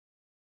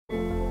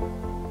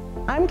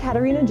I'm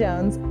Katarina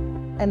Jones,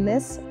 and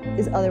this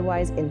is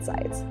Otherwise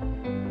Insights,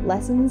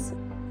 lessons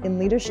in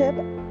leadership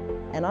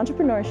and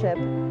entrepreneurship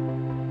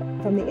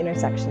from the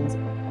intersections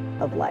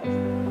of life.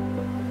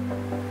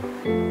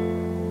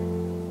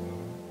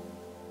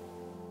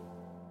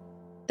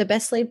 The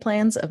best laid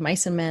plans of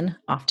mice and men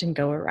often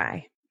go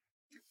awry.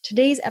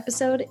 Today's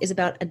episode is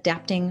about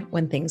adapting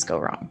when things go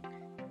wrong.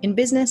 In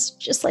business,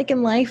 just like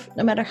in life,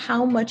 no matter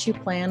how much you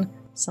plan,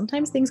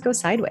 sometimes things go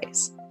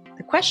sideways.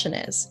 The question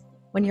is,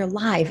 when you're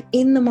live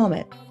in the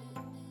moment,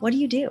 what do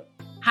you do?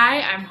 Hi,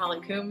 I'm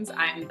Holly Coombs.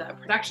 I'm the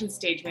production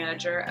stage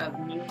manager of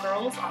Mean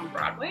Girls on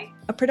Broadway.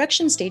 A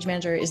production stage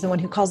manager is the one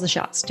who calls the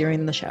shots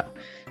during the show.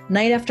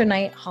 Night after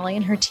night, Holly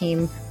and her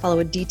team follow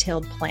a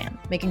detailed plan,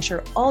 making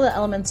sure all the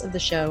elements of the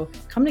show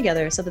come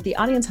together so that the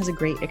audience has a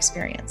great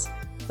experience.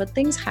 But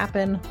things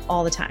happen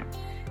all the time.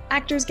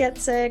 Actors get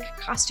sick,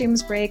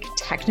 costumes break,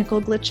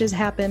 technical glitches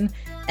happen,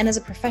 and as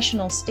a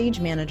professional stage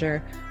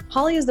manager,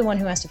 Holly is the one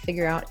who has to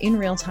figure out in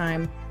real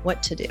time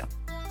what to do.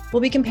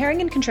 We'll be comparing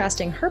and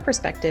contrasting her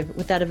perspective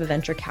with that of a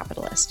venture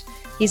capitalist.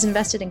 He's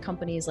invested in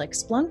companies like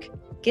Splunk,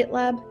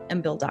 GitLab,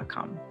 and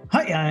Build.com.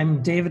 Hi,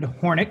 I'm David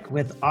Hornick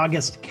with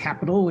August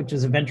Capital, which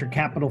is a venture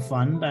capital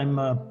fund. I'm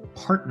a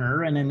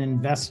partner and an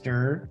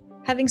investor.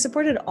 Having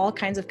supported all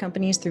kinds of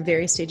companies through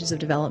various stages of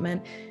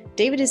development,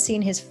 David has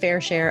seen his fair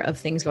share of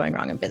things going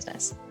wrong in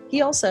business.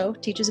 He also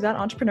teaches about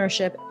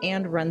entrepreneurship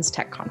and runs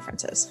tech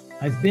conferences.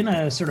 I've been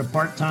a sort of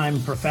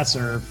part-time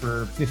professor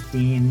for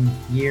 15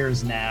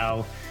 years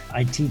now.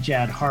 I teach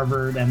at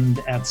Harvard and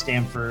at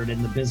Stanford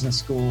in the business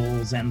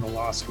schools and the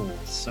law schools.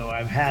 So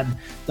I've had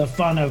the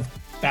fun of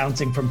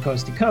bouncing from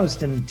coast to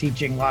coast and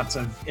teaching lots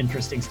of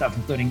interesting stuff,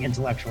 including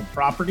intellectual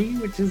property,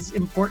 which is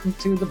important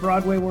to the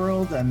Broadway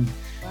world, and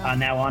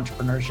now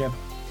entrepreneurship.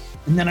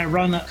 And then I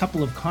run a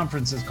couple of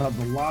conferences called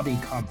the Lobby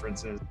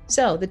Conferences.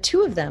 So the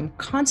two of them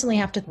constantly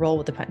have to roll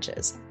with the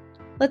punches.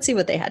 Let's see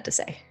what they had to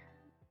say.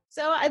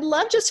 So I'd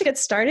love just to get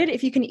started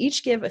if you can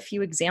each give a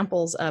few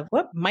examples of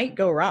what might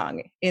go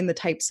wrong in the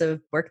types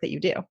of work that you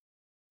do.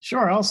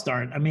 Sure, I'll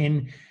start. I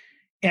mean,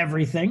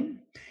 everything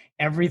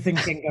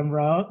can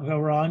go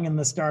wrong in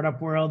the startup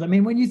world. I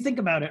mean, when you think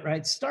about it,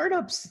 right,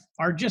 startups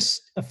are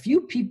just a few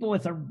people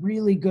with a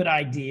really good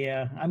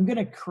idea. I'm going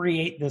to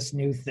create this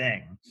new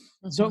thing.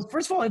 Mm-hmm. So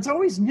first of all, it's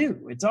always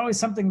new. It's always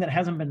something that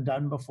hasn't been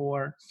done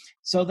before.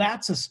 So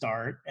that's a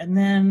start. And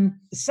then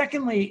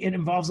secondly, it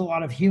involves a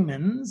lot of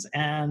humans.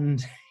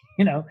 And,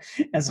 you know,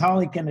 as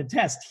Holly can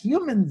attest,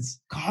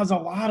 humans cause a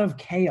lot of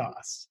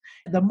chaos.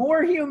 The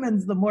more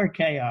humans, the more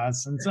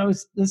chaos. And so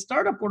the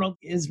startup world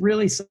is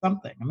really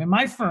something. I mean,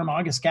 my firm,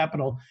 August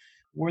Capital,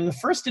 were the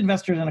first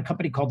investors in a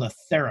company called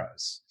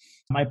Atheros.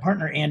 My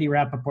partner, Andy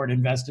Rappaport,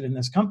 invested in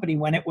this company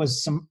when it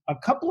was a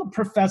couple of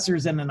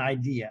professors and an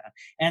idea.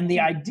 And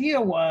the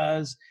idea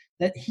was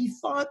that he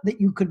thought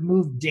that you could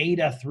move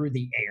data through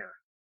the air.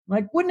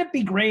 Like, wouldn't it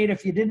be great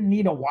if you didn't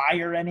need a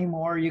wire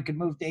anymore? You could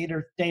move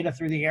data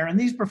through the air. And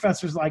these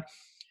professors like,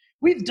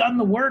 we've done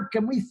the work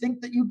and we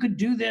think that you could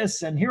do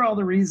this and here are all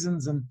the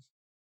reasons. And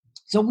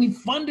so we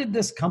funded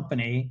this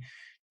company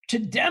to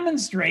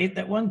demonstrate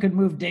that one could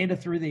move data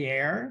through the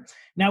air.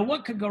 Now,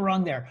 what could go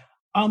wrong there?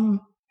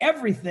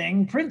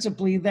 Everything,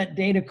 principally that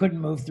data couldn't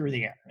move through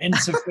the air in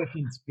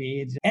sufficient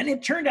speed. And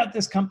it turned out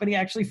this company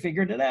actually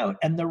figured it out.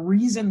 And the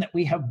reason that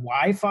we have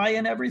Wi-Fi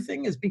and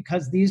everything is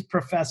because these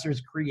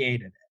professors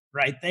created it,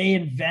 right? They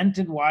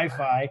invented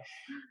Wi-Fi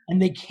and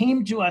they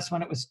came to us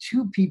when it was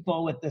two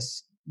people with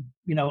this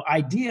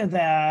idea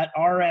that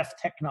RF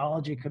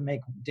technology could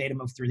make data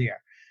move through the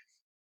air.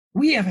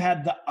 We have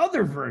had the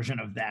other version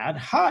of that.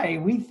 Hi,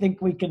 we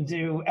think we can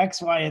do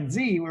X, Y, and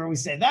Z, where we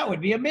say, that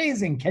would be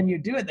amazing. Can you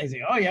do it? They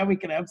say, oh yeah, we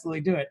can absolutely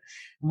do it.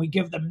 And we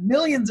give them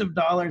millions of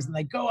dollars and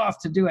they go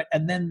off to do it.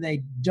 And then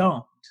they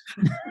don't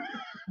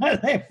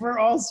for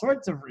all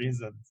sorts of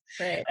reasons.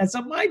 Right. And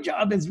so my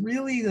job is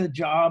really the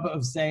job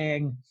of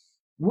saying,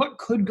 what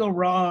could go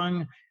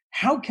wrong?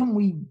 How can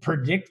we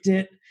predict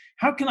it?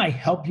 How can I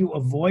help you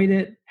avoid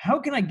it? How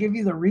can I give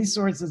you the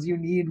resources you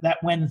need that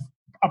when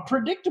a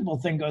predictable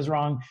thing goes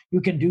wrong, you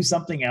can do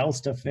something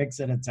else to fix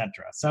it, et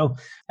cetera. So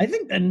I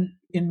think that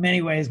in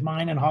many ways,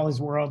 mine and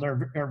Holly's world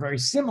are very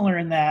similar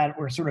in that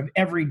we're sort of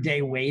every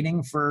day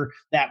waiting for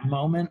that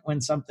moment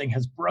when something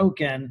has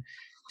broken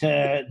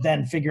to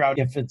then figure out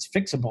if it's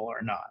fixable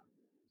or not.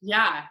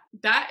 Yeah,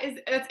 that's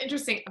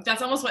interesting.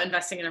 That's almost what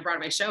investing in a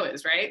Broadway show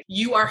is, right?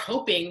 You are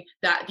hoping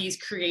that these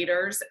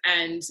creators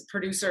and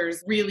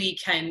producers really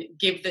can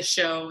give the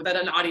show that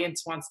an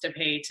audience wants to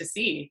pay to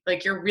see.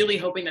 Like, you're really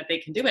hoping that they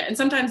can do it. And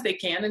sometimes they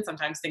can, and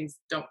sometimes things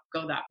don't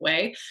go that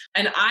way.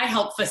 And I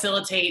help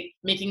facilitate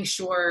making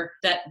sure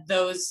that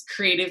those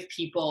creative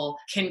people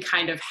can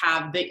kind of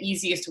have the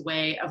easiest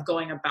way of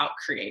going about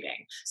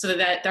creating, so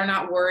that they're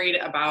not worried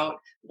about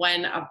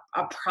when a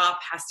prop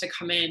has to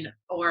come in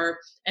or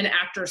an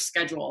actor's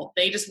schedule.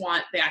 They just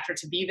want the actor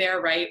to be there,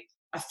 right?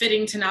 a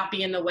fitting to not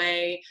be in the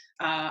way,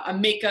 a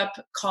makeup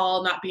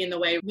call not be in the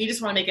way. We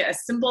just want to make it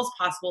as simple as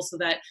possible so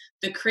that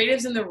the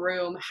creatives in the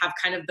room have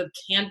kind of the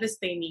canvas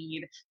they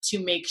need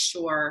to make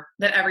sure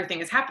that everything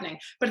is happening.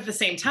 But at the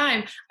same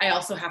time, I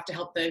also have to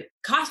help the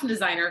costume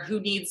designer who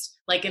needs,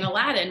 like in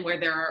Aladdin, where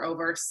there are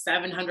over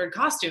 700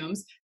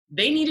 costumes,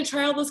 they need to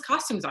try all those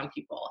costumes on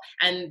people.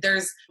 And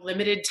there's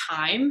limited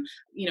time,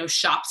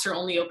 shops are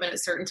only open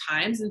at certain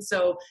times. And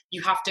so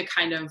you have to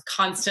kind of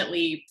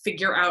constantly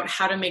figure out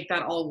how to make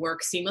that all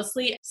work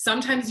seamlessly.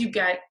 Sometimes you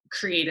get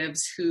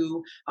creatives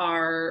who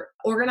are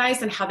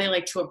organized in how they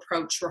like to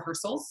approach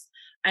rehearsals.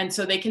 And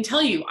so they can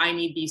tell you, I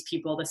need these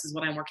people, this is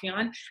what I'm working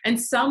on. And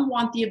some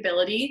want the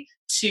ability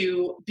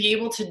to be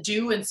able to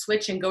do and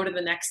switch and go to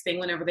the next thing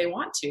whenever they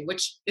want to,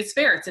 which is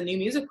fair. It's a new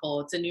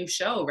musical. It's a new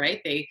show,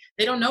 right? They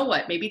don't know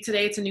what. Maybe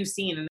today it's a new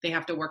scene and they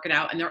have to work it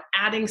out and they're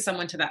adding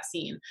someone to that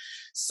scene.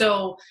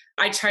 So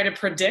I try to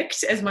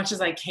predict as much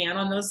as I can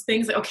on those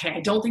things. Okay,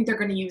 I don't think they're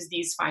going to use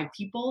these 5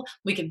 people.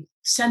 We can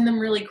send them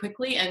really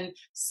quickly. And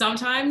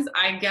sometimes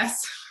I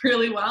guess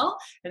really well,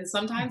 and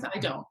sometimes I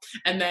don't.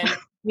 And then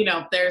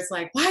there's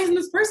like, why isn't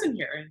this person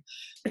here? And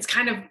it's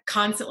kind of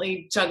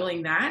constantly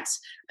juggling that.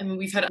 I mean,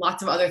 we've had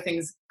lots of other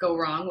things go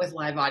wrong with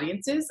live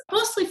audiences.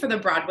 Mostly for the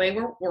Broadway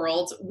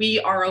world, we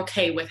are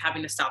okay with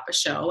having to stop a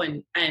show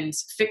and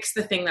fix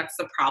the thing that's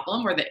the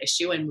problem or the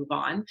issue and move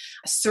on.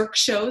 Cirque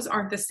shows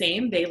aren't the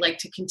same. They like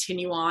to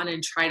continue on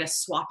and try to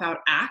swap out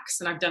acts.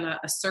 And I've done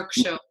a Cirque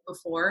show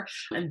before,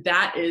 and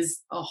that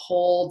is a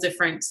whole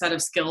different set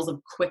of skills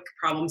of quick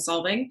problem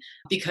solving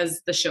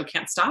because the show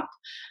can't stop.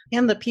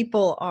 And the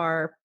people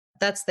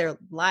that's their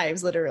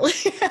lives literally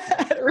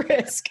at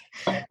risk.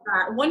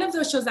 One of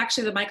those shows,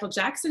 actually the Michael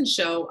Jackson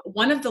show,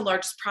 one of the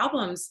largest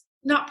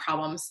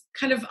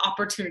kind of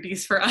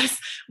opportunities for us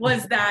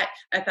was that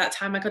at that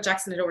time, Michael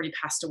Jackson had already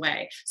passed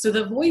away. So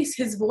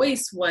his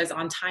voice was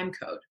on time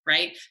code,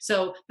 right?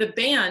 So the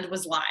band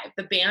was live.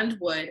 The band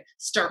would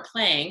start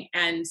playing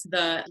and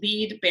the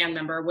lead band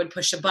member would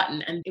push a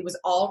button and it was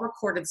all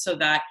recorded so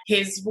that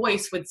his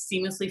voice would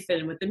seamlessly fit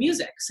in with the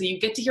music. So you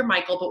get to hear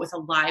Michael, but with a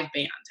live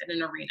band in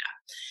an arena.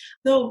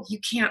 Though you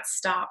can't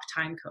stop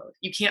time code.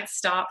 You can't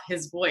stop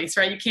his voice,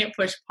 right? You can't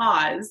push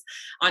pause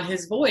on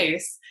his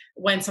voice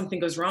when something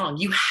goes wrong.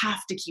 You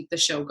have to keep the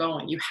show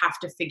going. You have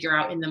to figure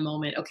out in the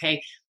moment,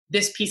 okay,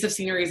 this piece of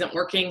scenery isn't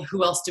working.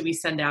 Who else do we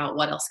send out?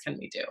 What else can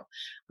we do?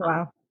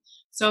 Wow.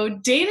 So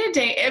day to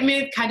day, I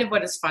mean, kind of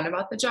what is fun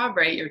about the job,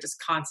 right? You're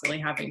just constantly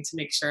having to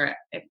make sure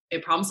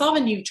it problem solve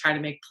and you try to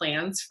make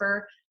plans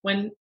for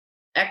when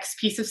X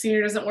piece of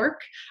scenery doesn't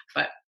work.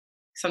 But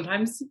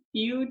sometimes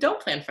you don't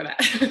plan for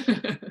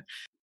that.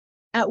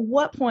 At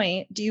what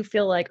point do you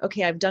feel like,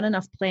 okay, I've done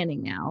enough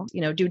planning now,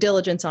 due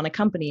diligence on a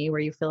company where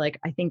you feel like,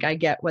 I think I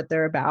get what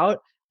they're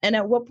about? And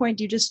at what point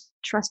do you just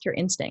trust your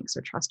instincts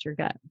or trust your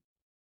gut?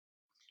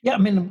 Yeah, I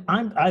mean,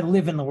 I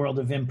live in the world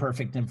of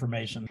imperfect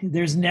information.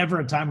 There's never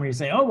a time where you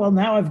say, oh, well,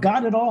 now I've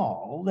got it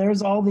all.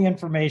 There's all the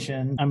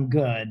information. I'm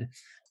good.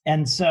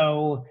 And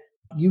so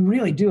you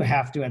really do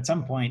have to, at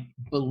some point,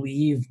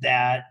 believe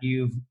that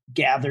you've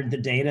gathered the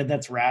data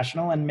that's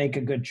rational and make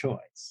a good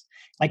choice.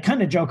 I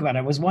kind of joke about it.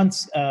 I was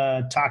once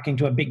talking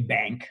to a big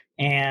bank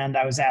and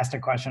I was asked a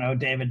question, oh,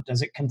 David,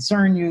 does it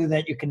concern you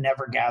that you can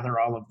never gather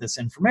all of this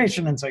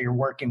information? And so you're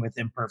working with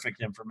imperfect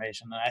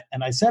information.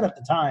 And I said at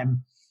the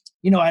time,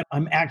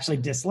 I'm actually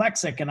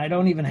dyslexic and I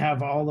don't even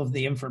have all of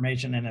the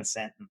information in a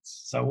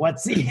sentence. So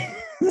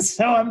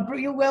so I'm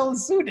pretty well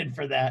suited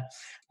for that.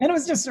 And it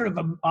was just sort of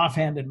an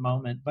offhanded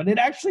moment, but it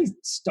actually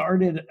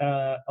started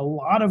a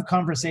lot of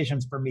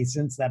conversations for me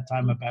since that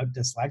time about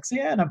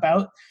dyslexia and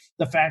about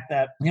the fact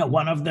that,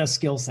 one of the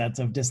skill sets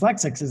of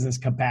dyslexics is this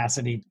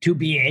capacity to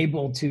be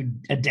able to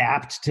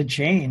adapt to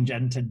change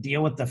and to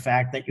deal with the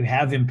fact that you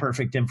have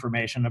imperfect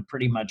information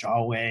pretty much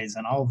always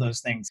and all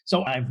those things.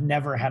 So I've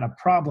never had a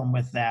problem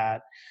with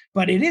that,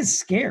 but it is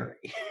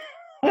scary.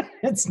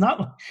 It's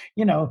not,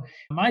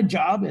 my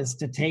job is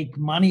to take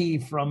money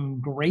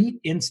from great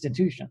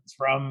institutions,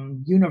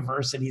 from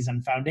universities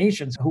and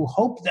foundations who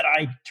hope that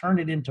I turn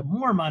it into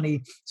more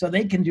money so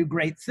they can do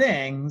great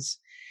things,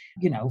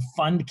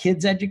 fund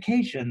kids'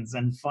 educations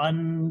and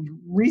fund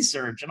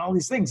research and all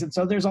these things. And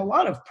so there's a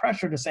lot of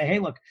pressure to say, hey,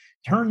 look,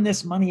 turn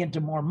this money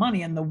into more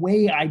money. And the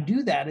way I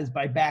do that is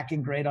by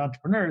backing great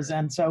entrepreneurs.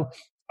 And so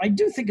I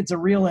do think it's a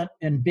real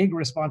and big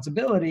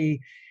responsibility.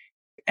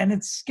 And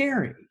it's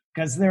scary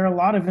because there are a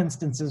lot of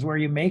instances where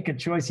you make a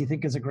choice you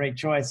think is a great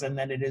choice, and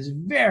then it is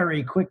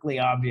very quickly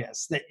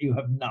obvious that you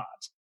have not.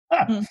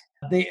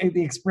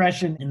 The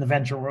expression in the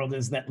venture world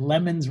is that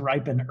lemons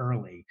ripen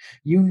early.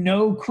 You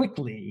know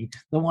quickly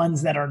the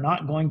ones that are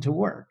not going to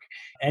work,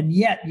 and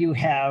yet you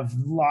have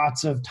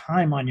lots of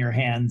time on your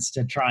hands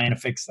to try and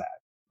fix that.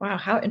 Wow,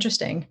 how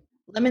interesting.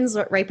 Lemons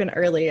ripen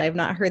early. I've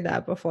not heard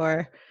that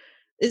before.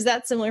 Is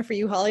that similar for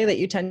you, Holly, that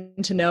you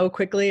tend to know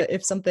quickly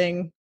if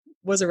something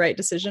was a right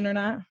decision or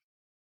not?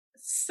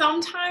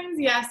 Sometimes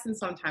yes, and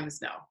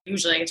sometimes no.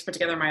 Usually I get to put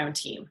together my own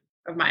team.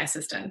 of my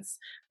assistants.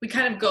 We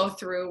kind of go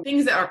through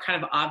things that are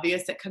kind of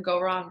obvious that could go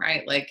wrong,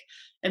 right? Like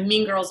in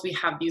Mean Girls, we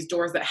have these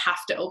doors that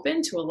have to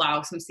open to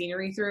allow some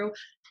scenery through.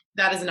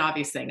 That is an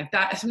obvious thing.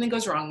 If something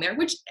goes wrong there,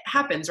 which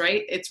happens,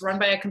 right? It's run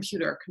by a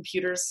computer.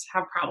 Computers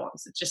have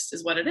problems. It just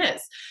is what it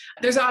is.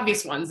 There's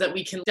obvious ones that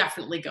we can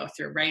definitely go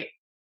through, right?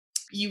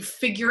 You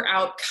figure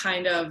out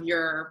kind of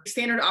your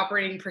standard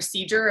operating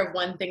procedure of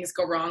when things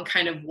go wrong,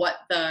 kind of what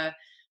the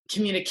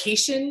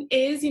communication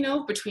is,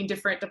 between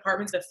different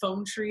departments, the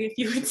phone tree, if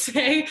you would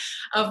say,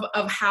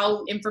 of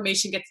how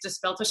information gets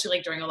dispelled, especially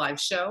like during a live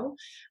show.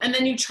 And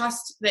then you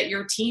trust that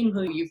your team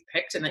who you've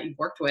picked and that you've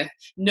worked with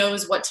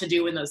knows what to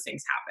do when those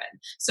things happen.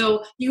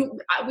 So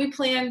we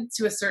plan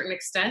to a certain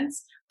extent,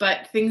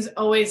 but things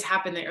always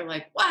happen that you're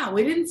like, wow,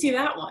 we didn't see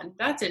that one.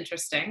 That's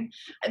interesting.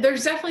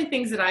 There's definitely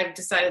things that I've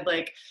decided,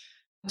 like,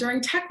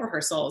 during tech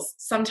rehearsals,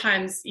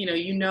 sometimes,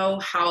 you know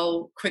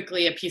how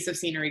quickly a piece of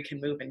scenery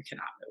can move and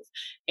cannot move.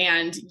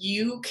 And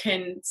you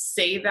can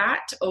say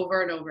that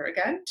over and over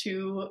again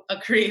to a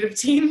creative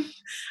team.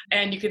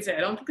 And you can say,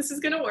 I don't think this is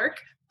going to work.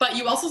 But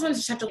you also sometimes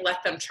just have to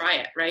let them try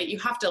it, right? You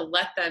have to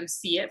let them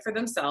see it for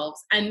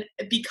themselves. And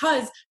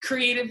because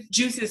creative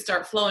juices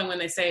start flowing when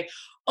they say,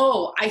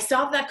 oh, I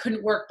saw that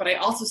couldn't work, but I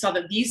also saw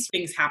that these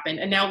things happened.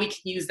 And now we can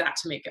use that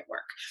to make it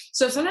work.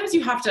 So sometimes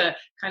you have to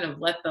kind of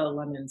let the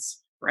lemons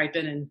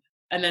ripen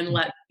and then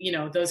let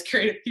those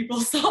creative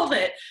people solve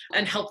it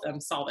and help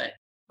them solve it,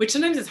 which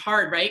sometimes is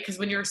hard, right? Because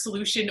when you're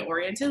solution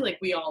oriented, like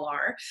we all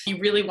are, you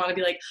really want to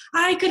be like,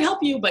 I could help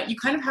you, but you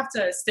kind of have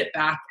to sit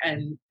back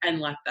and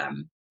let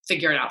them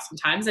figure it out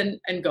sometimes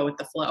and go with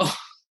the flow.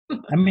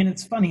 I mean,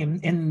 it's funny,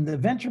 in the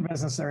venture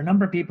business, there are a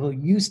number of people who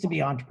used to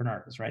be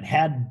entrepreneurs, right?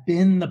 Had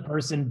been the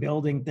person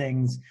building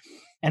things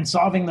and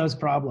solving those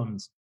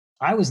problems.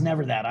 I was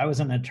never that. I was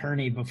an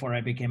attorney before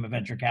I became a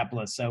venture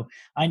capitalist. So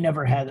I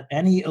never had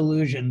any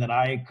illusion that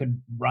I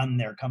could run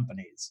their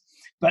companies.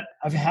 But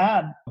I've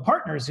had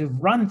partners who've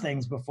run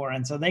things before.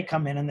 And so they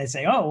come in and they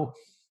say, oh,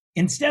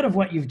 instead of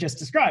what you've just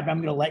described, I'm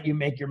going to let you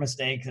make your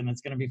mistakes and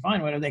it's going to be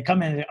fine. Whatever. They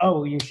come in and,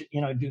 oh, you should,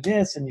 do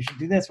this and you should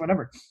do this,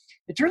 whatever.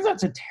 It turns out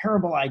it's a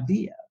terrible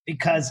idea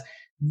because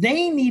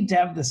they need to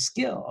have the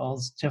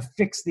skills to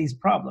fix these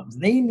problems.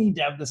 They need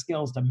to have the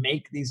skills to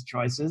make these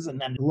choices and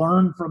then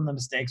learn from the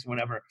mistakes,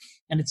 whatever.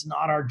 And it's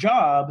not our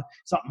job.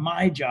 It's not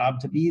my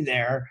job to be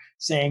there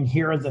saying,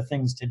 here are the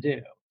things to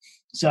do.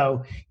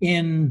 So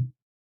in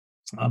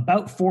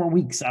about 4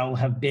 weeks, I'll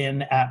have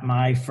been at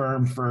my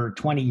firm for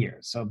 20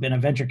 years. So I've been a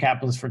venture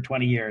capitalist for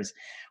 20 years,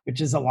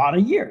 which is a lot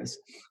of years.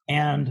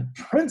 And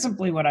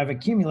principally what I've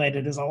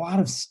accumulated is a lot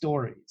of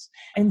stories.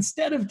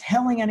 Instead of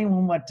telling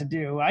anyone what to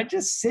do, I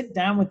just sit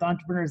down with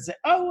entrepreneurs and say,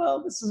 oh,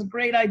 well, this is a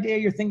great idea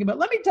you're thinking about.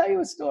 Let me tell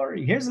you a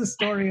story. Here's a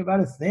story about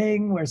a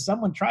thing where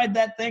someone tried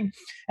that thing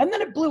and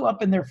then it blew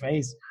up in their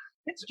face.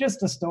 It's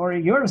just a story.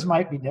 Yours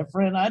might be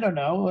different. I don't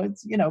know.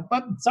 It's,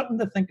 but something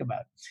to think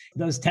about.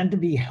 Those tend to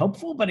be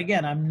helpful. But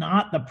again, I'm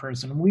not the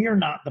person. We are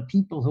not the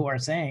people who are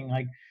saying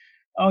like,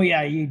 oh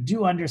yeah, you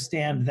do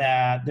understand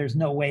that there's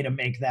no way to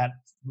make that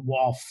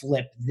wall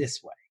flip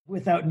this way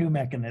without new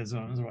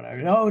mechanisms or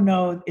whatever. Oh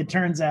no, it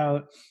turns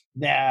out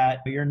that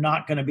you're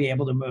not going to be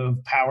able to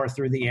move power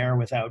through the air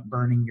without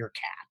burning your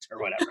cat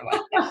or whatever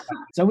like that.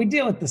 So we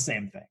deal with the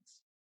same things.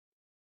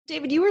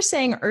 David, you were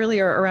saying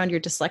earlier around your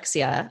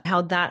dyslexia,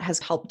 how that has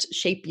helped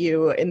shape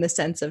you in the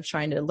sense of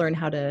trying to learn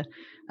how to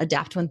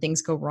adapt when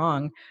things go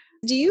wrong.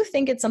 Do you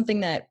think it's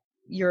something that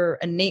you're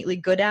innately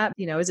good at?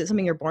 Is it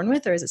something you're born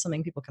with or is it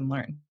something people can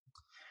learn?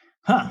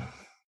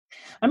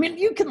 I mean,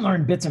 you can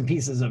learn bits and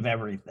pieces of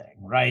everything,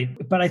 right?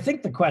 But I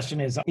think the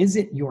question is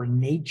it your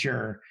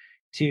nature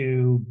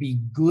to be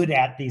good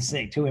at these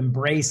things, to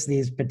embrace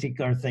these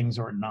particular things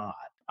or not?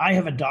 I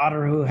have a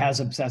daughter who has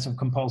obsessive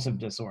compulsive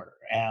disorder,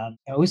 and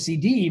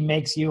OCD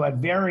makes you a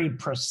very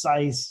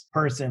precise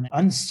person.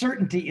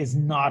 Uncertainty is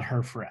not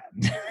her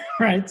friend,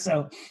 right?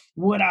 So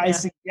would I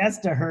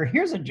suggest to her,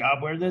 here's a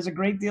job where there's a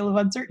great deal of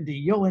uncertainty.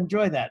 You'll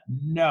enjoy that.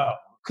 No.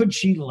 Could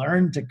she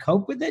learn to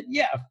cope with it?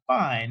 Yeah,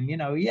 fine.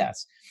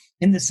 Yes.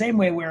 In the same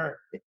way where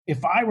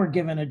if I were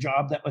given a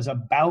job that was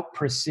about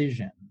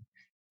precision,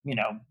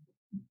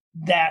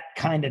 that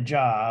kind of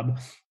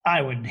job,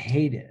 I would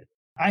hate it.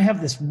 I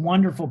have this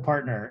wonderful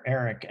partner,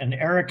 Eric, and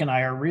Eric and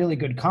I are a really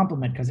good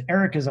complement because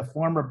Eric is a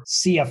former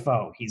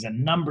CFO. He's a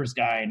numbers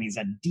guy and he's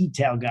a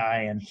detail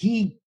guy and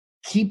he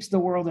keeps the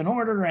world in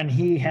order and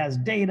he has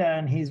data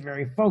and he's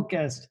very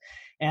focused.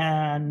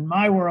 And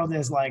my world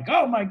is like,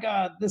 oh my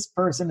God, this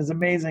person is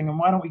amazing. And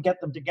why don't we get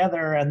them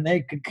together and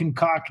they could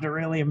concoct a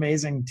really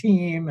amazing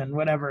team and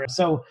whatever.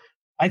 So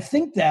I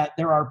think that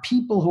there are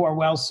people who are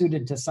well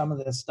suited to some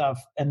of this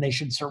stuff and they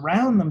should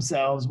surround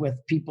themselves with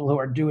people who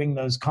are doing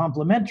those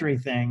complementary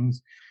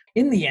things.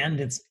 In the end,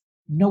 it's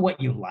know what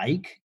you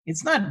like.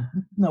 It's not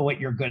know what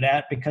you're good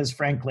at because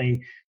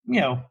frankly,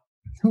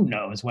 who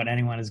knows what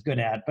anyone is good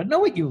at, but know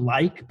what you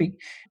like.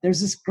 There's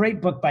this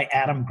great book by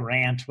Adam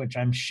Grant, which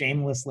I'm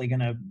shamelessly going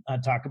to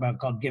talk about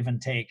called Give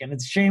and Take. And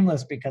it's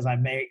shameless because I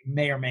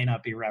may or may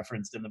not be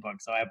referenced in the book.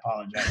 So I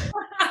apologize.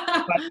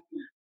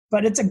 But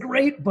But it's a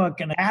great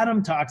book. And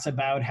Adam talks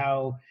about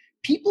how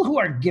people who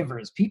are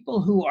givers,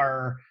 people who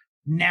are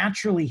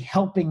naturally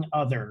helping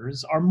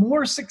others are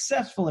more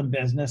successful in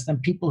business than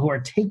people who are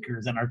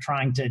takers and are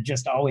trying to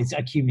just always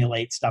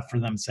accumulate stuff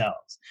for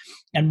themselves.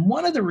 And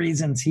one of the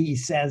reasons he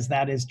says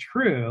that is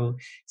true,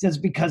 he says,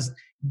 because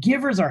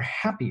givers are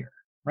happier,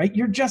 right?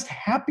 You're just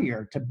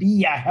happier to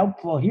be a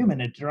helpful human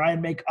and try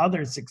and make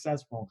others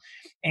successful.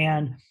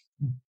 And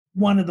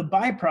one of the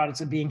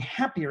byproducts of being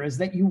happier is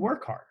that you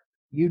work harder.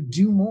 You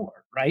do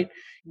more, right?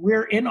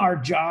 We're in our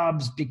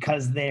jobs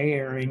because they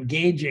are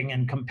engaging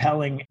and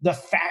compelling. The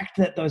fact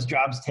that those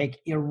jobs take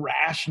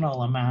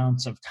irrational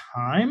amounts of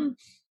time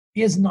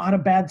is not a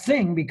bad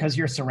thing, because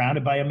you're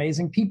surrounded by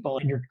amazing people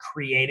and you're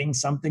creating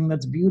something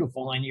that's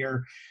beautiful and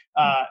you're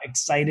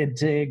excited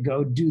to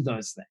go do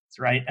those things,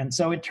 right? And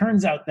so it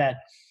turns out that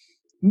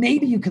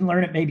maybe you can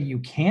learn it, maybe you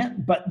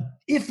can't, but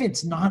if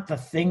it's not the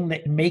thing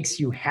that makes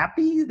you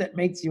happy, that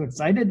makes you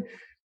excited,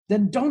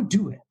 then don't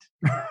do it.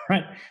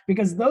 Right?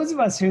 Because those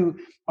of us who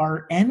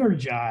are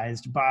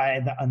energized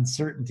by the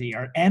uncertainty,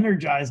 are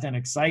energized and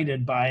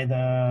excited by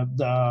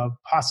the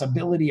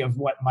possibility of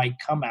what might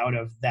come out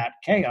of that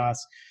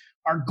chaos,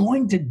 are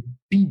going to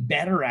be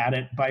better at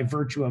it by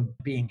virtue of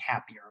being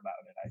happier about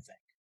it, I think.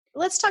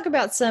 Let's talk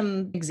about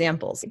some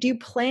examples. Do you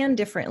plan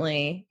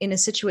differently in a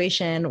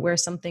situation where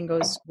something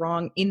goes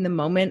wrong in the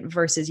moment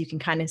versus you can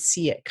kind of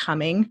see it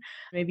coming?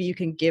 Maybe you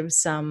can give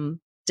some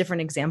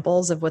different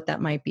examples of what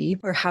that might be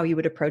or how you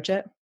would approach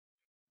it.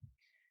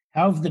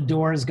 How have the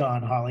doors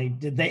gone, Holly?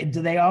 Do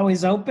they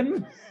always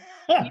open?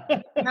 We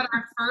had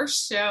our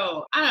first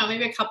show, I don't know,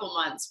 maybe a couple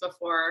months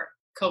before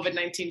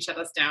COVID-19 shut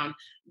us down,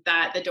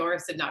 that the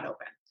doors did not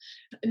open.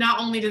 Not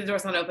only did the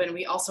doors not open,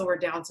 we also were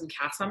down some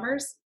cast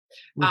members.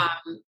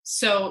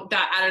 So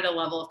that added a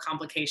level of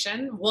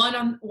complication.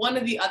 One or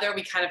the other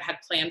we kind of had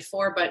planned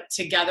for, but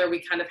together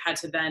we kind of had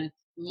to then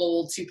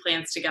mold two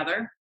plans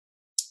together.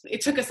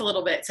 It took us a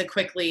little bit to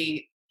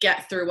quickly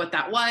get through what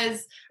that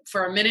was.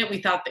 For a minute, we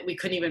thought that we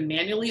couldn't even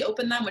manually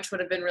open them, which would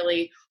have been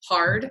really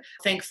hard.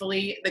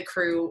 Thankfully, the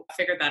crew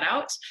figured that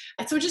out.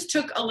 And so it just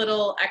took a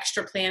little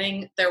extra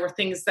planning. There were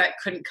things that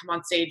couldn't come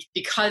on stage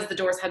because the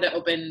doors had to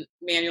open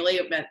manually.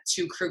 It meant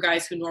two crew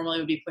guys who normally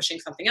would be pushing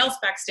something else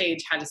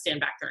backstage had to stand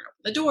back there and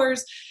open the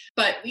doors.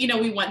 But,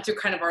 we went through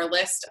kind of our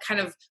list, kind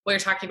of what you're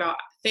talking about.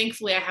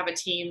 Thankfully, I have a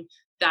team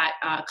that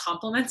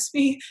compliments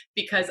me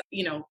because,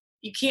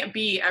 you can't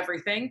be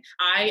everything.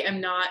 I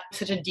am not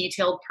such a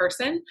detailed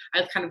person.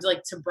 I kind of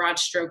like to broad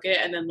stroke it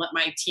and then let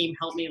my team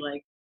help me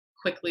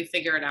quickly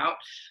figure it out.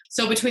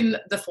 So between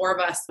the four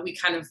of us, we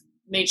kind of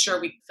made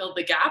sure we filled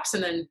the gaps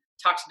and then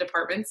talked to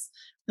departments.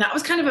 That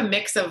was kind of a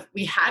mix of,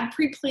 we had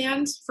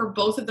pre-planned for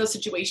both of those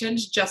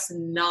situations, just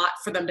not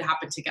for them to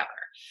happen together.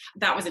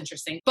 That was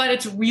interesting, but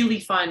it's really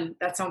fun.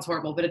 That sounds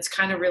horrible, but it's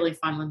kind of really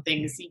fun when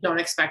things you don't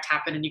expect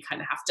happen and you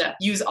kind of have to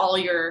use all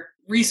your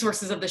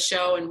resources of the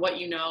show and what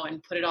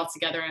and put it all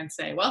together and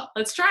say, well,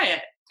 let's try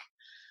it.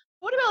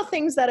 What about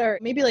things that are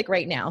maybe like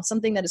right now,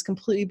 something that is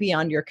completely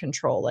beyond your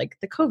control, like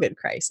the COVID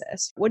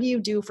crisis? What do you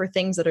do for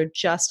things that are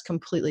just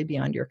completely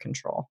beyond your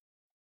control?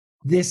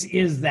 This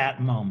is that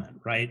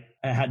moment, right?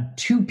 I had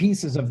two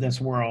pieces of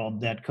this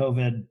world that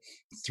COVID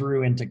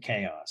threw into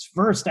chaos.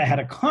 First, I had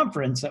a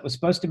conference that was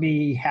supposed to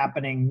be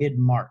happening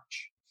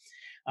mid-March.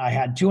 I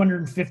had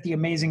 250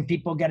 amazing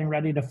people getting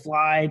ready to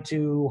fly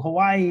to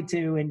Hawaii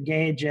to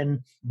engage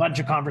in a bunch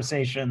of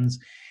conversations.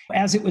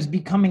 As it was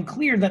becoming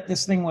clear that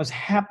this thing was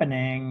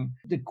happening,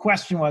 the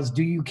question was,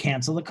 do you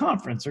cancel the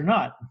conference or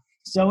not?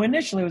 So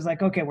initially it was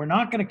like, okay, we're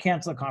not going to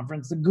cancel the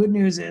conference. The good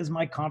news is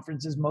my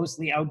conference is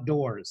mostly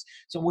outdoors.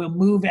 So we'll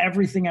move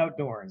everything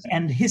outdoors.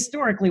 And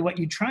historically, what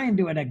you try and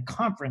do at a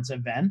conference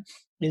event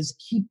is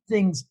keep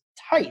things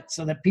tight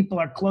so that people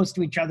are close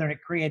to each other and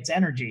it creates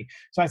energy.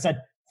 So I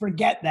said,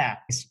 forget that.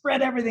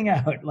 Spread everything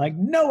out,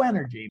 no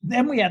energy.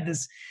 Then we had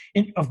this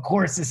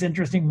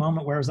interesting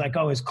moment where it was like,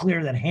 oh, it's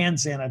clear that hand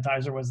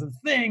sanitizer was the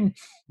thing.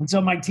 And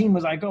so my team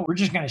was like, oh, we're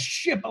just going to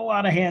ship a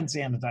lot of hand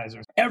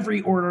sanitizers.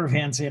 Every order of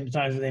hand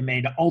sanitizer they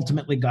made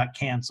ultimately got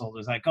canceled. It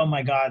was like, oh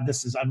my God,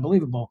 this is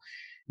unbelievable.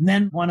 And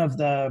then one of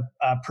the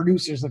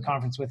producers of the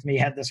conference with me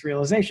had this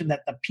realization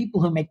that the people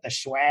who make the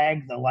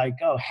swag,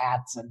 the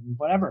hats and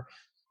whatever,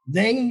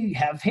 they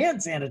have hand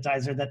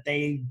sanitizer that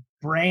they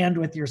brand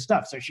with your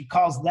stuff. So she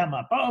calls them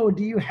up. Oh,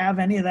 do you have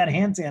any of that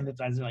hand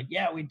sanitizer? Like,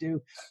 yeah, we do.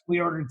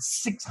 We ordered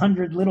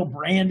 600 little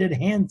branded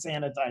hand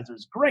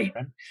sanitizers. Great.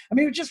 And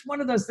it was just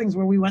one of those things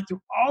where we went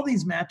through all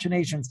these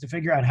machinations to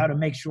figure out how to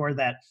make sure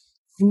that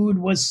food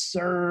was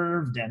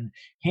served and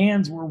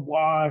hands were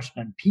washed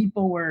and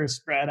people were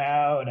spread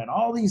out and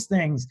all these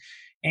things.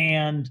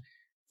 And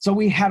so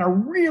we had a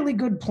really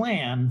good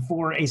plan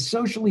for a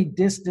socially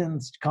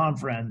distanced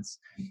conference.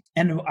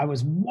 And I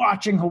was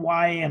watching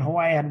Hawaii, and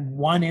Hawaii had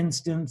one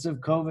instance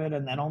of COVID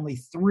and then only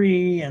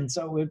 3. And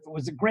so it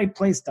was a great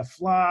place to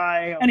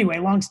fly. Anyway,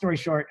 long story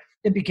short,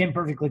 it became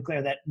perfectly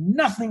clear that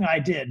nothing I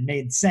did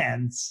made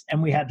sense,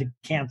 and we had to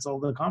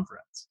cancel the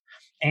conference.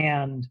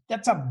 And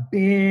that's a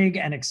big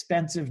and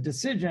expensive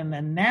decision.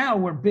 And now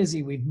we're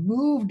busy. We've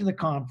moved the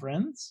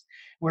conference.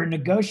 We're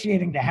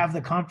negotiating to have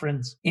the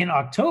conference in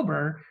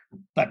October.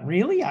 But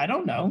really, I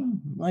don't know.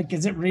 Like,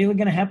 is it really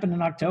going to happen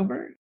in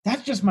October?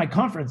 That's just my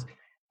conference.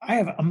 I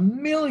have a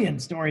million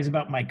stories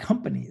about my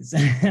companies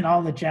and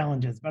all the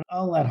challenges, but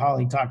I'll let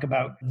Holly talk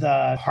about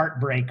the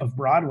heartbreak of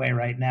Broadway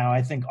right now.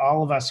 I think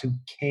all of us who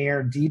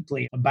care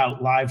deeply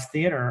about live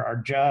theater are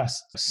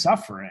just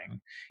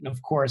suffering. And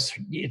of course,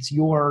 it's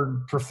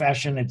your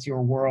profession, it's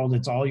your world,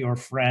 it's all your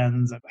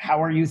friends.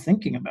 How are you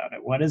thinking about it?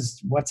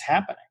 What's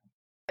happening?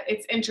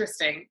 It's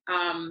interesting.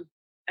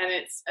 And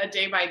it's a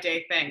day by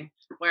day thing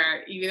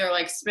where you either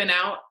like spin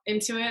out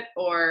into it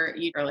or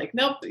you're like,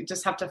 nope, you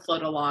just have to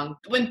float along.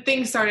 When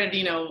things started,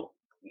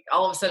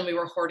 all of a sudden we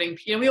were hoarding,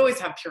 we always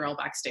have Purell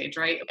backstage,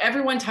 right?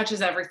 Everyone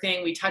touches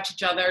everything. We touch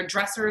each other.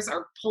 Dressers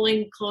are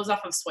pulling clothes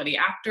off of sweaty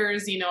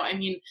actors.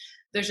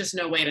 There's just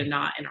no way to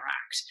not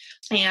interact.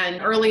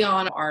 And early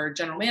on, our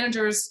general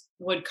managers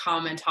would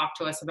come and talk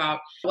to us about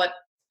what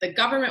the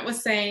government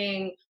was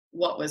saying,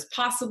 what was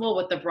possible,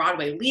 what the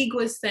Broadway League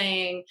was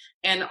saying,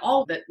 and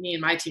all that me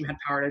and my team had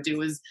power to do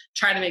was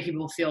try to make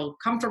people feel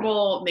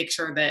comfortable, make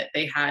sure that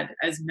they had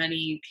as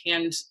many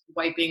hand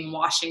wiping,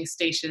 washing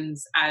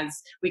stations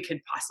as we could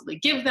possibly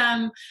give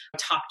them,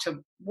 talk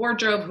to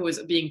wardrobe who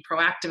was being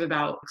proactive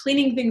about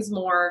cleaning things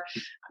more.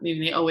 I mean,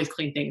 they always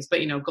clean things, but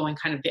going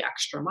kind of the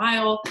extra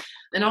mile.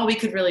 And all we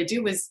could really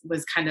do was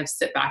kind of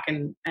sit back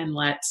and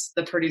let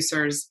the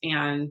producers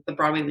and the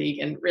Broadway League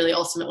and really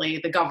ultimately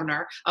the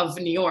governor of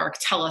New York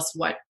tell us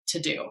what to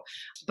do.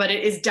 But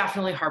it is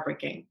definitely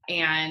heartbreaking.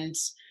 And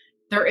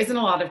there isn't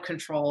a lot of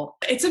control.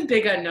 It's a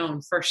big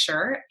unknown for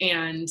sure.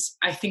 And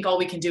I think all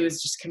we can do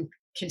is just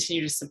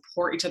continue to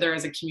support each other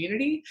as a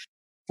community.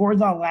 For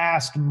the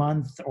last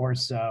month or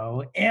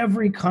so,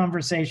 every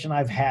conversation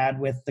I've had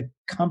with the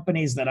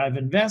companies that I've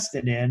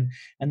invested in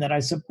and that I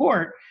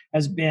support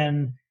has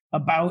been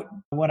about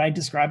what I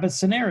describe as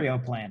scenario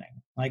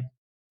planning. Like,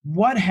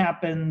 what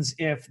happens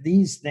if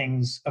these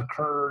things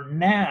occur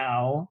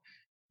now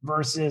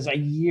versus a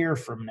year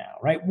from now,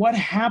 right? What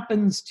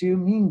happens to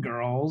Mean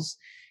Girls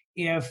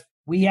if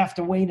we have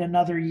to wait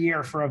another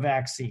year for a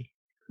vaccine?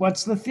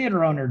 What's the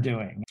theater owner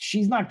doing?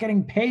 She's not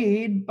getting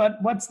paid, but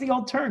what's the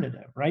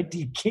alternative, right? Do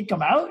you kick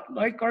them out,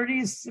 or do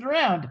you sit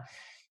around?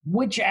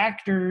 Which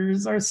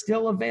actors are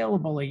still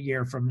available a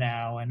year from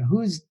now, and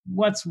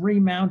what's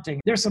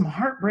remounting? There's some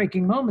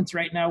heartbreaking moments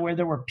right now where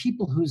there were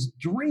people whose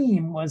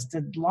dream was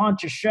to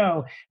launch a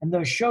show, and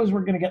those shows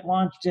were going to get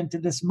launched into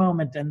this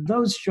moment, and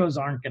those shows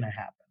aren't going to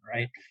happen,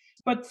 right?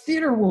 But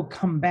theater will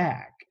come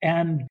back,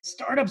 and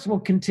startups will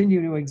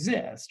continue to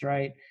exist,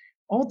 right?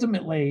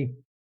 Ultimately,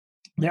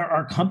 there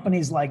are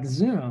companies like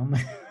Zoom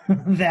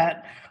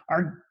that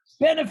are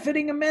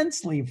benefiting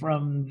immensely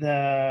from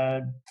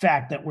the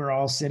fact that we're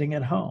all sitting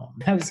at home.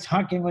 I was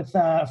talking with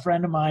a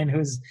friend of mine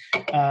who's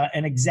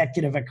an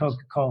executive at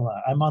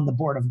Coca-Cola. I'm on the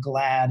board of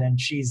GLAAD,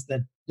 and she's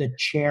the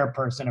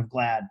chairperson of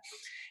GLAAD.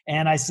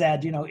 And I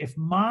said, if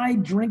my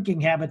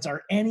drinking habits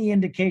are any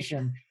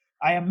indication,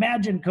 I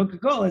imagine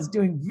Coca-Cola is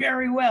doing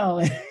very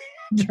well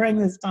during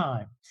this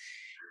time.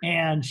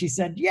 And she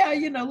said, yeah,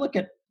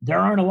 there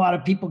aren't a lot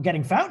of people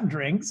getting fountain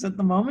drinks at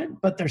the moment,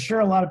 but there's sure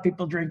a lot of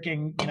people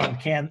drinking,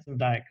 cans of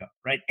Diet Coke,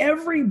 right?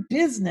 Every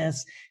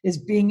business is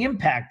being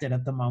impacted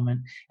at the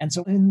moment. And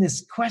so in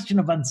this question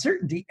of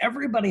uncertainty,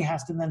 everybody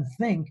has to then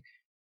think,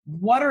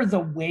 what are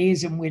the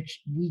ways in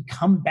which we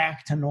come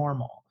back to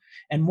normal?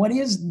 And what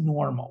is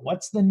normal?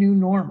 What's the new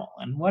normal?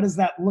 And what does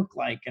that look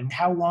like? And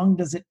how long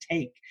does it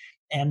take?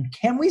 And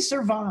can we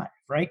survive,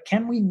 right?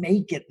 Can we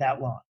make it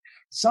that long?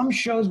 Some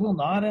shows will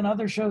not, and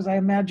other shows I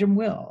imagine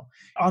will.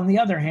 On the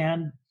other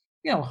hand,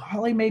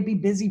 Holly may be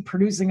busy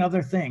producing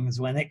other things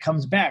when it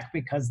comes back,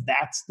 because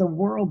that's the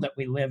world that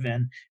we live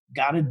in.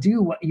 Got to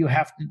do what you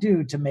have to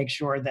do to make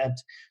sure that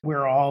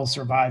we're all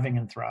surviving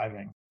and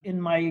thriving. In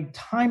my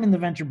time in the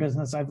venture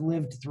business, I've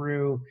lived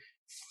through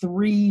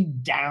 3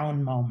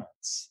 down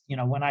moments.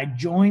 When I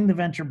joined the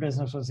venture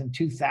business was in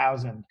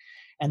 2000.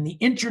 And the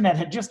internet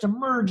had just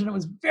emerged, and it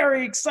was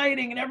very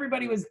exciting, and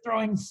everybody was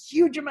throwing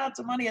huge amounts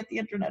of money at the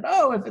internet.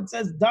 Oh, if it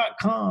says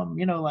 .com,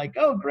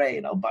 oh,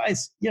 great, I'll buy,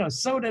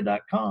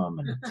 soda.com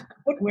and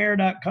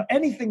footwear.com.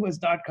 Anything was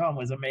 .com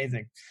was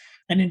amazing.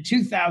 And in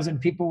 2000,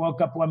 people woke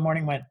up one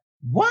morning and went,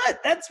 what?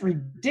 That's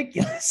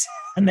ridiculous.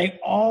 And they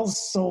all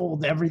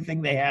sold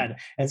everything they had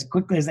as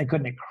quickly as they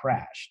could, and it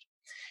crashed.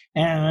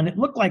 And it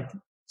looked like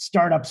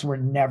startups were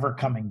never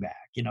coming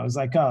back. It was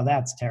like, oh,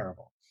 that's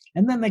terrible.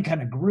 And then they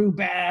kind of grew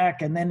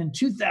back. And then in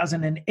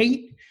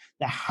 2008,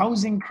 the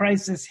housing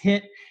crisis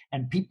hit,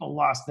 and people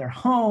lost their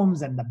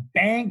homes, and the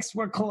banks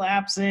were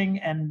collapsing.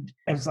 And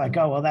it was like,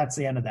 oh, well, that's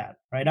the end of that,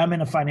 right? I'm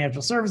in a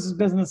financial services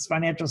business.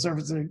 Financial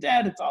services are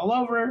dead. It's all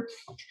over.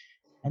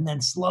 And then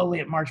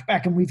slowly it marched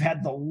back. And we've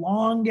had the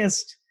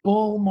longest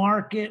bull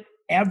market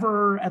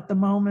ever at the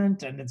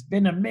moment. And it's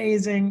been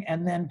amazing.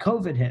 And then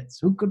COVID hits.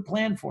 Who could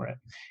plan for it?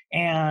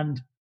 And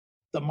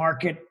the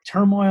market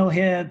turmoil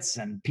hits,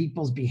 and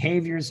people's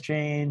behaviors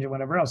change, and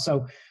whatever else.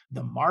 So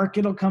the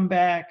market will come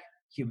back.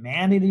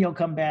 humanity will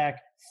come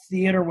back,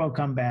 theater will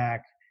come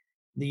back.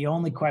 The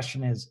only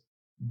question is,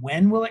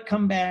 when will it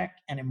come back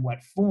and in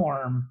what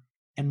form?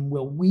 And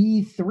will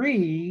we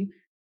three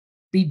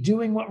be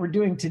doing what we're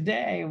doing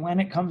today when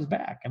it comes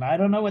back? And I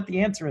don't know what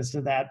the answer is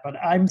to that, but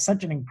I'm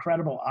such an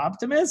incredible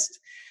optimist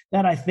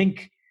that I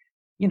think,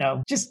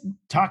 just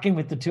talking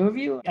with the two of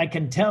you, I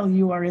can tell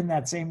you are in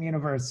that same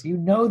universe. You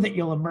know that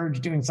you'll emerge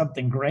doing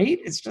something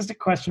great. It's just a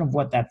question of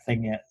what that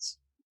thing is.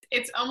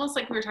 It's almost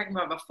like we were talking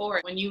about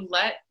before. When you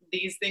let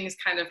these things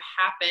kind of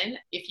happen,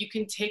 if you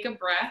can take a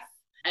breath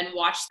and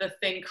watch the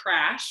thing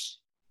crash,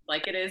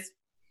 like it is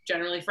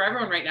generally for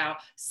everyone right now,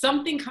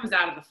 something comes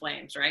out of the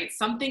flames, right?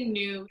 Something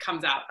new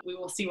comes out. We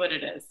will see what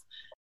it is.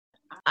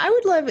 I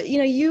would love,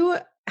 you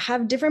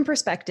have different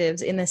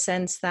perspectives in the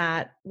sense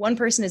that one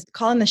person is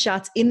calling the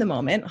shots in the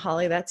moment.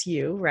 Holly, that's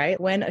you, right?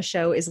 When a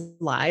show is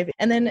live.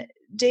 And then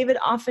David,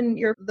 often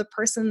you're the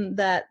person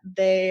that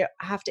they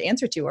have to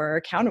answer to or are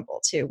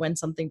accountable to when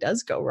something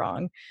does go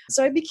wrong.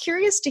 So I'd be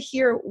curious to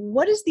hear,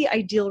 what does the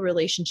ideal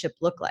relationship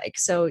look like?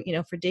 So,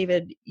 for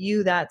David,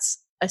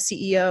 that's a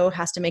CEO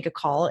has to make a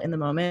call in the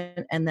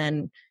moment and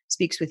then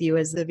speaks with you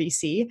as the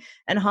VC.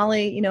 And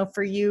Holly,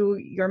 for you,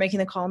 you're making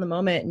the call in the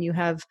moment and you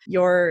have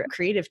your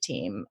creative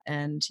team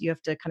and you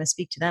have to kind of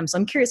speak to them. So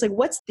I'm curious,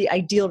 what's the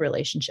ideal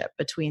relationship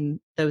between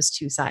those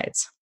two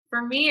sides?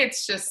 For me,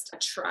 it's just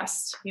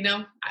trust.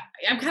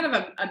 I'm kind of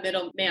a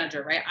middle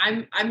manager, right?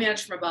 I'm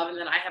managed from above, and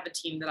then I have a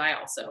team that I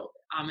also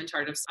am in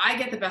charge of. So I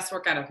get the best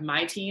work out of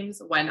my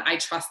teams when I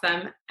trust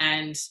them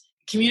and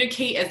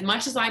communicate as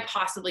much as I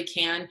possibly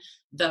can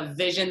the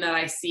vision that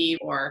I see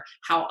or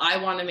how I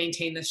want to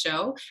maintain the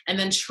show, and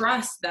then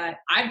trust that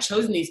I've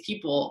chosen these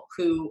people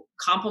who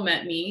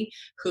complement me,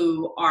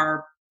 who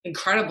are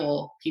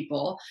incredible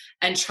people,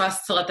 and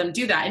trust to let them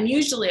do that. And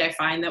usually I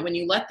find that when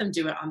you let them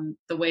do it on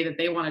the way that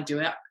they want to do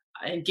it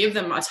and give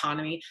them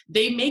autonomy,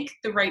 they make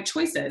the right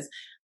choices.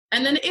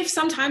 And then if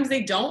sometimes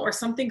they don't or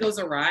something goes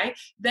awry,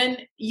 then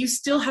you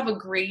still have a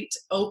great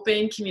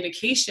open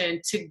communication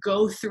to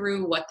go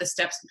through what the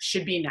steps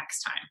should be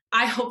next time.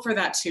 I hope for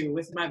that too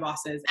with my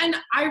bosses. And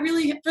I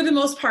really, for the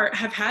most part,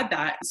 have had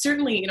that.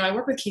 Certainly, I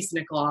work with Casey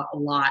Nicola a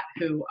lot,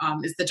 who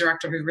is the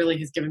director who really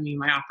has given me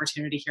my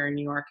opportunity here in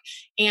New York.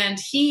 And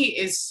he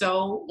is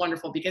so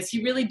wonderful because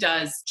he really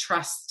does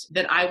trust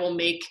that I will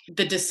make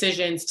the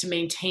decisions to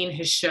maintain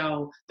his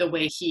show the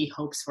way he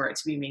hopes for it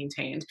to be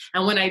maintained.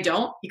 And when I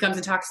don't, he comes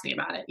and talks to me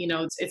about it.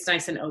 It's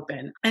nice and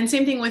open. And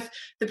same thing with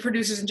the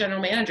producers and general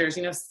managers.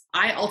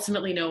 I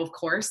ultimately know, of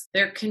course,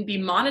 there can be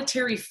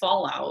monetary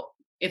fallout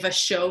if a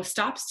show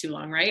stops too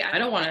long, right? I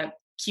don't want to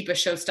keep a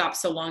show stopped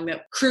so long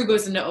that crew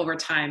goes into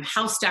overtime,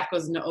 house staff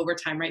goes into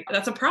overtime, right?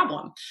 That's a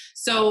problem.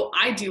 So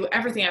I do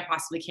everything I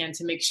possibly can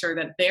to make sure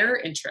that their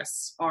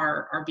interests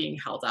are being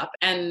held up.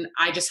 And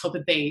I just hope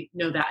that they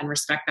know that and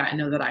respect that and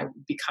know that I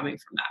would be coming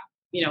from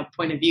that,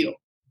 point of view.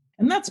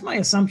 And that's my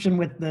assumption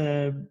with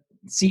the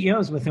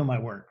CEOs with whom I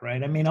work,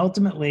 right? I mean,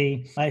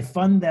 ultimately, I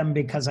fund them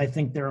because I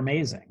think they're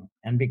amazing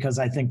and because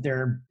I think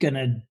they're going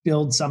to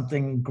build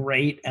something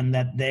great and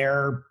that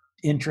their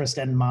interest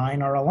and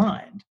mine are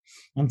aligned.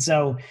 And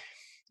so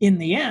in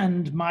the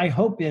end, my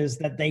hope is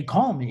that they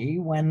call me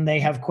when they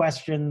have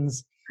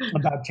questions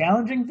about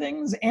challenging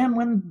things and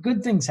when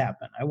good things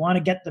happen. I want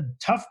to get the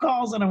tough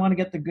calls and I want to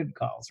get the good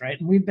calls, right?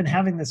 And we've been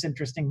having this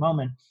interesting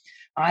moment.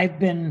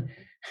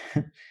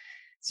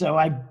 So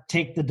I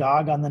take the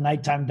dog on the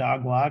nighttime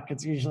dog walk.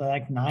 It's usually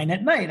like 9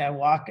 p.m. I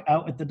walk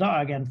out with the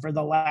dog. And for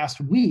the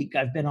last week,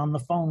 I've been on the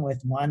phone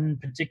with one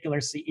particular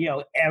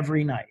CEO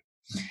every night.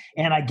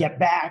 And I get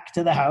back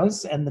to the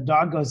house and the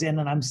dog goes in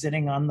and I'm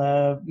sitting on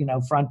the,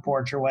 front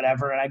porch or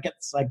whatever. And I get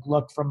this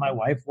look from my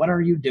wife, "What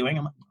are you doing?"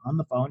 I'm on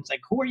the phone. It's like,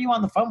 "Who are you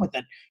on the phone with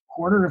at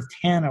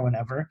 9:45 or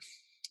whatever?"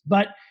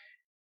 But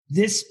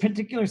this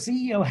particular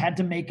CEO had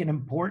to make an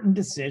important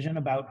decision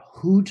about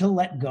who to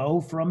let go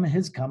from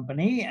his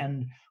company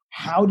and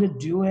how to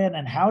do it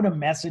and how to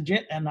message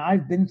it. And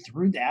I've been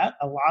through that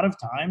a lot of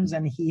times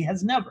and he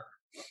has never.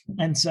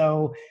 And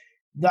so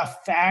the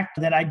fact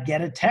that I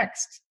get a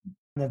text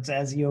that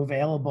says, "You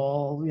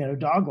available,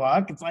 dog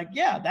walk," it's like,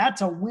 yeah,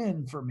 that's a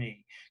win for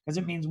me because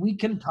it means we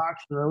can talk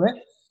through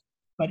it.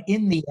 But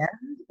in the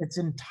end, it's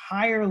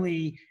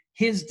entirely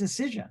his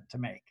decision to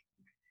make.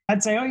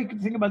 I'd say, "Oh, you can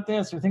think about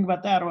this or think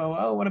about that." Or,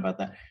 "Oh, what about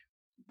that?"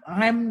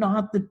 I'm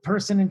not the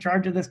person in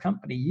charge of this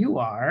company. You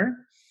are.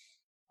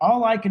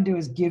 All I can do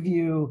is give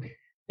you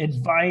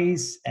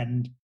advice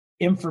and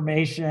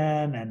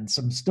information and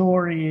some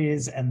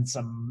stories and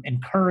some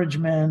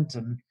encouragement.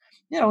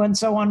 And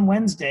so on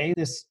Wednesday,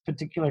 this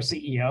particular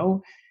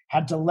CEO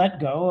had to let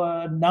go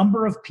a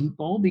number of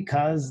people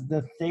because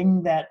the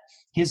thing that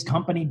his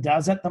company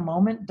does at the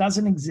moment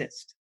doesn't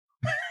exist.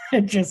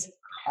 It just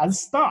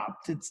has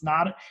stopped. It's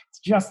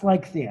just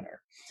like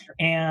theater.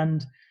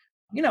 And,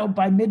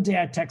 by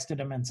midday, I texted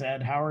him and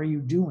said, "How are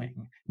you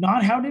doing?"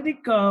 Not how did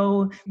it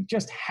go,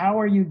 just how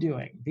are you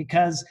doing?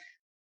 Because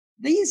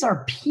these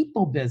are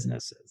people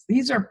businesses.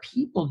 These are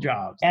people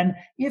jobs. And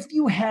if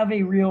you have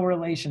a real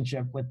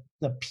relationship with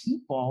the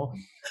people,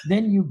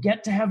 then you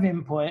get to have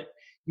input.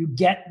 You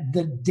get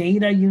the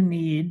data you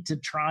need to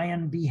try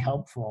and be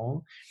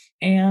helpful,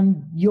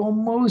 and you'll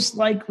most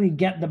likely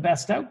get the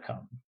best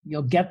outcome.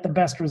 You'll get the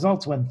best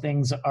results when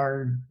things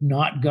are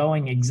not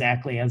going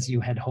exactly as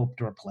you had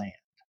hoped or planned.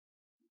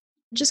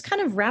 Just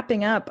kind of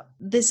wrapping up,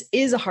 this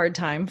is a hard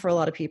time for a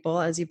lot of people,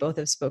 as you both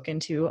have spoken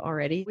to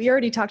already. We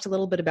already talked a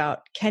little bit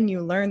about, can you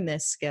learn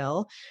this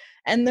skill?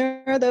 And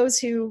there are those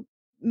who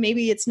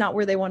maybe it's not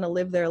where they want to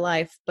live their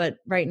life, but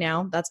right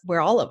now that's where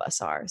all of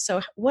us are.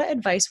 So what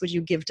advice would you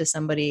give to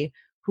somebody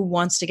who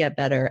wants to get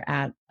better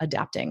at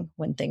adapting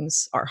when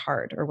things are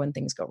hard or when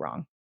things go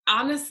wrong?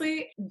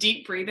 Honestly,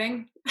 deep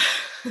breathing.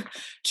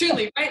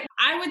 Truly, right?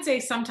 I would say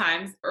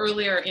sometimes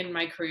earlier in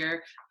my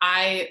career,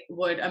 I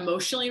would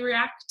emotionally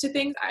react to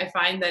things. I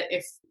find that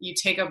if you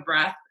take a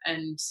breath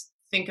and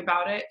think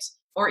about it,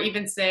 or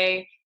even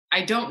say,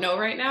 I don't know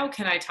right now,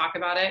 can I talk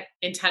about it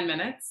in 10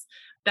 minutes?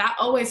 That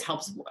always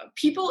helps.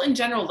 People in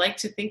general like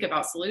to think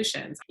about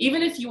solutions.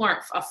 Even if you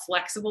aren't a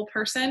flexible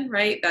person,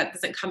 right? That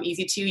doesn't come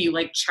easy to you. You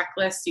like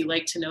checklists. You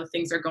like to know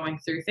things are going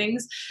through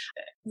things.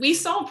 We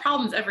solve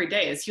problems every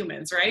day as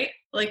humans, right?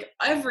 Like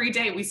every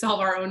day we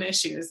solve our own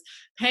issues,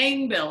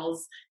 paying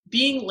bills,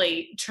 being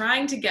late,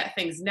 trying to get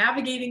things,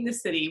 navigating the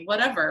city,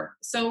 whatever.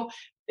 So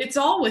it's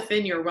all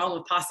within your realm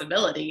of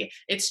possibility.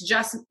 It's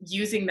just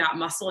using that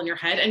muscle in your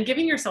head and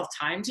giving yourself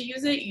time to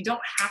use it. You don't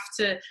have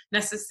to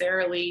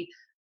necessarily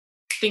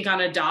think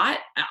on a dot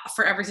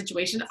for every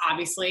situation.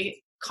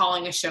 Obviously,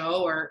 calling a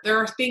show, or there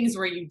are things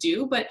where you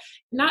do, but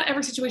not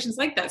every situation is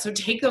like that. So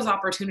take those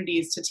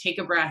opportunities to take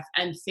a breath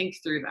and think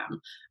through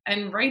them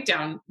and write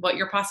down what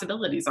your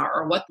possibilities are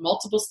or what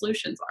multiple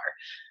solutions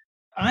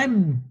are.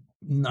 I'm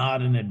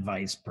not an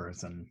advice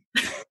person.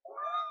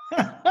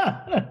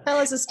 Tell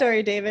us a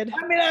story, David.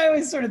 I mean, I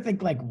always sort of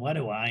think like, what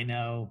do I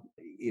know?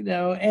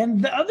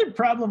 And the other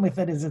problem with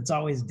it is it's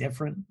always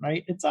different,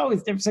 right? It's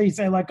always different. So you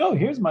say like, oh,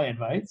 here's my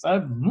advice.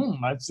 I've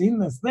seen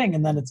this thing.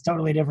 And then it's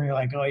totally different. You're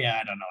like, oh yeah,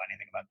 I don't know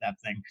anything about that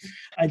thing.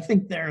 I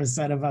think there are a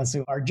set of us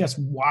who are just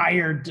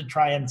wired to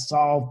try and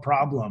solve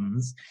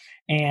problems.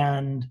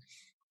 And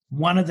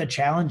one of the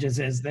challenges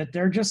is that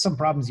there are just some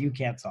problems you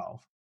can't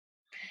solve.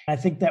 I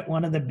think that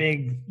one of the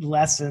big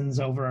lessons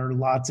over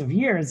lots of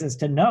years is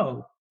to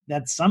know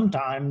that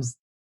sometimes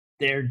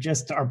there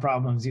just are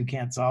problems you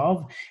can't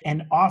solve,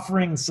 and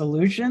offering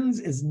solutions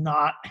is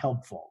not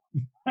helppful.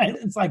 Right?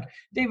 It's like,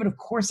 David, of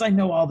course I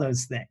know all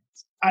those things.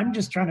 I'm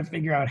just trying to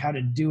figure out how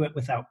to do it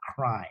without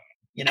crying.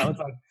 It's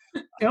like,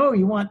 oh,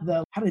 you want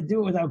the how to do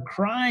it without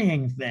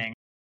crying thing.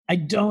 I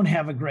don't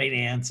have a great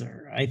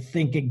answer. I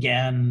think,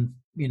 again,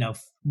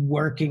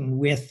 working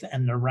with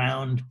and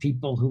around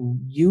people who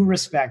you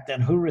respect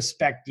and who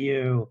respect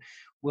you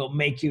will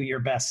make you your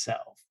best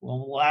self,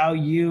 will allow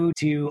you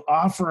to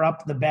offer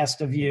up the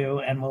best of you,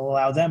 and will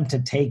allow them to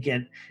take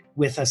it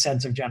with a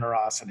sense of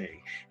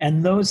generosity.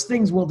 And those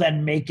things will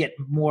then make it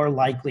more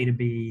likely to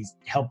be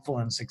helpful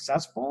and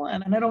successful.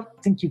 And I don't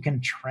think you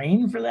can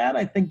train for that.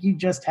 I think you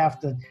just have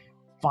to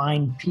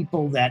find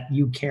people that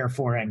you care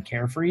for and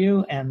care for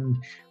you.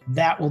 And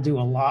that will do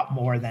a lot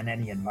more than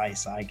any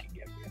advice I can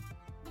give you.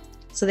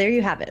 So there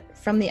you have it,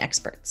 from the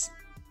experts.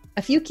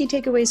 A few key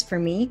takeaways for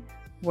me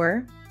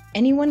were,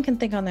 anyone can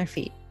think on their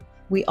feet.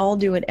 We all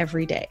do it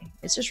every day.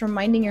 It's just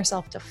reminding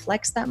yourself to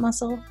flex that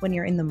muscle when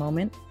you're in the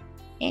moment,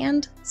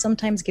 and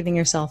sometimes giving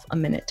yourself a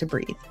minute to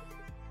breathe.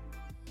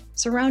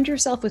 Surround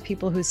yourself with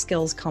people whose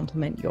skills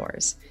complement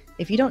yours.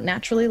 If you don't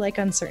naturally like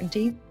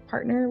uncertainty,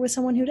 partner with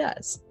someone who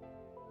does.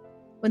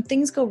 When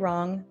things go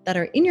wrong that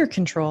are in your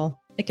control,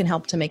 it can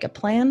help to make a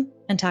plan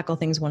and tackle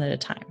things one at a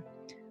time.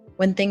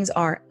 When things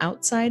are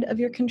outside of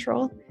your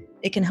control,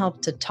 it can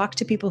help to talk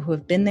to people who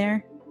have been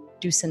there,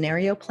 do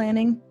scenario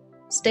planning,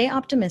 stay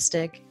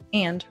optimistic,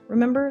 and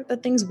remember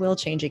that things will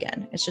change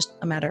again. It's just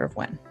a matter of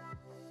when.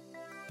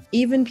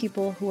 Even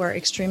people who are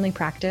extremely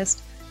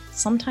practiced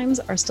sometimes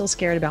are still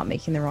scared about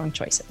making the wrong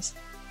choices.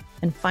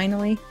 And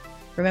finally,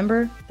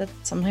 remember that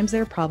sometimes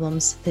there are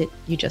problems that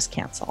you just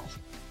can't solve.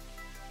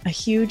 A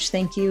huge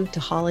thank you to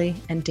Holly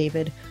and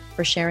David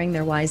for sharing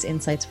their wise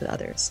insights with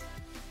others.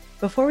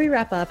 Before we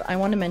wrap up, I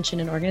want to mention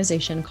an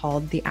organization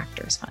called the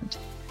Actors Fund.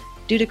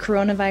 Due to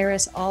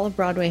coronavirus, all of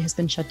Broadway has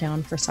been shut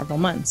down for several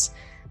months.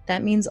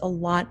 That means a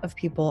lot of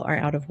people are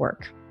out of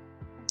work.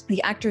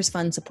 The Actors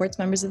Fund supports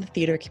members of the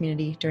theater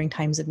community during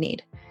times of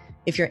need.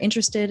 If you're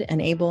interested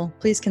and able,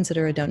 please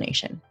consider a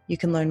donation. You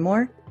can learn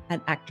more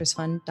at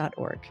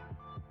actorsfund.org.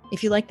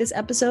 If you like this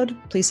episode,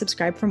 please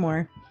subscribe for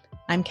more.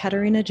 I'm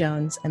Katarina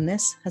Jones, and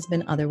this has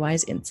been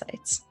Otherwise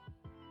Insights.